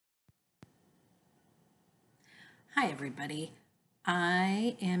Hi everybody.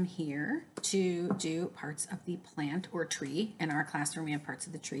 I am here to do parts of the plant or tree. In our classroom we have parts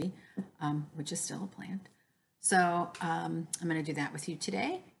of the tree, which is still a plant. So I'm going to do that with you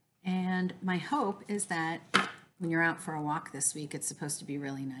today. And my hope is that when you're out for a walk this week, it's supposed to be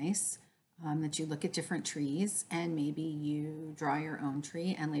really nice, that you look at different trees and maybe you draw your own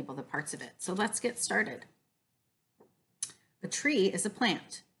tree and label the parts of it. So let's get started. A tree is a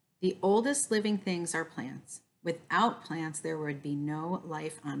plant. The oldest living things are plants. Without plants, there would be no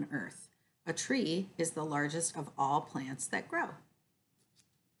life on Earth. A tree is the largest of all plants that grow.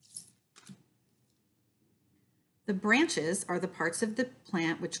 The branches are the parts of the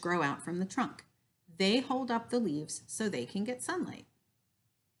plant which grow out from the trunk. They hold up the leaves so they can get sunlight.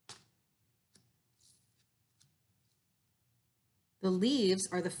 The leaves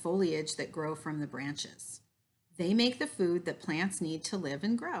are the foliage that grow from the branches. They make the food that plants need to live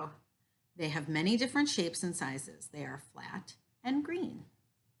and grow. They have many different shapes and sizes. They are flat and green.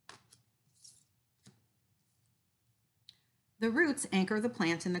 The roots anchor the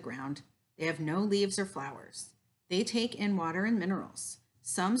plant in the ground. They have no leaves or flowers. They take in water and minerals.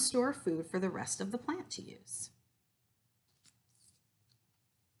 Some store food for the rest of the plant to use.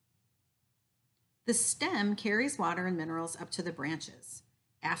 The stem carries water and minerals up to the branches.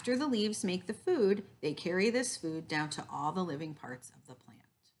 After the leaves make the food, they carry this food down to all the living parts of the plant.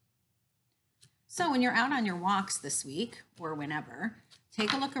 So when you're out on your walks this week or whenever,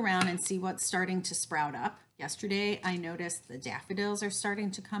 take a look around and see what's starting to sprout up. Yesterday, I noticed the daffodils are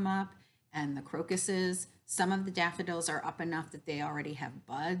starting to come up and the crocuses. Some of the daffodils are up enough that they already have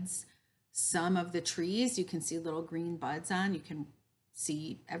buds. Some of the trees, you can see little green buds on. You can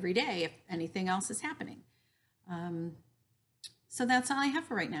see every day if anything else is happening. So that's all I have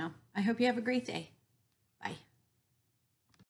for right now. I hope you have a great day. Bye.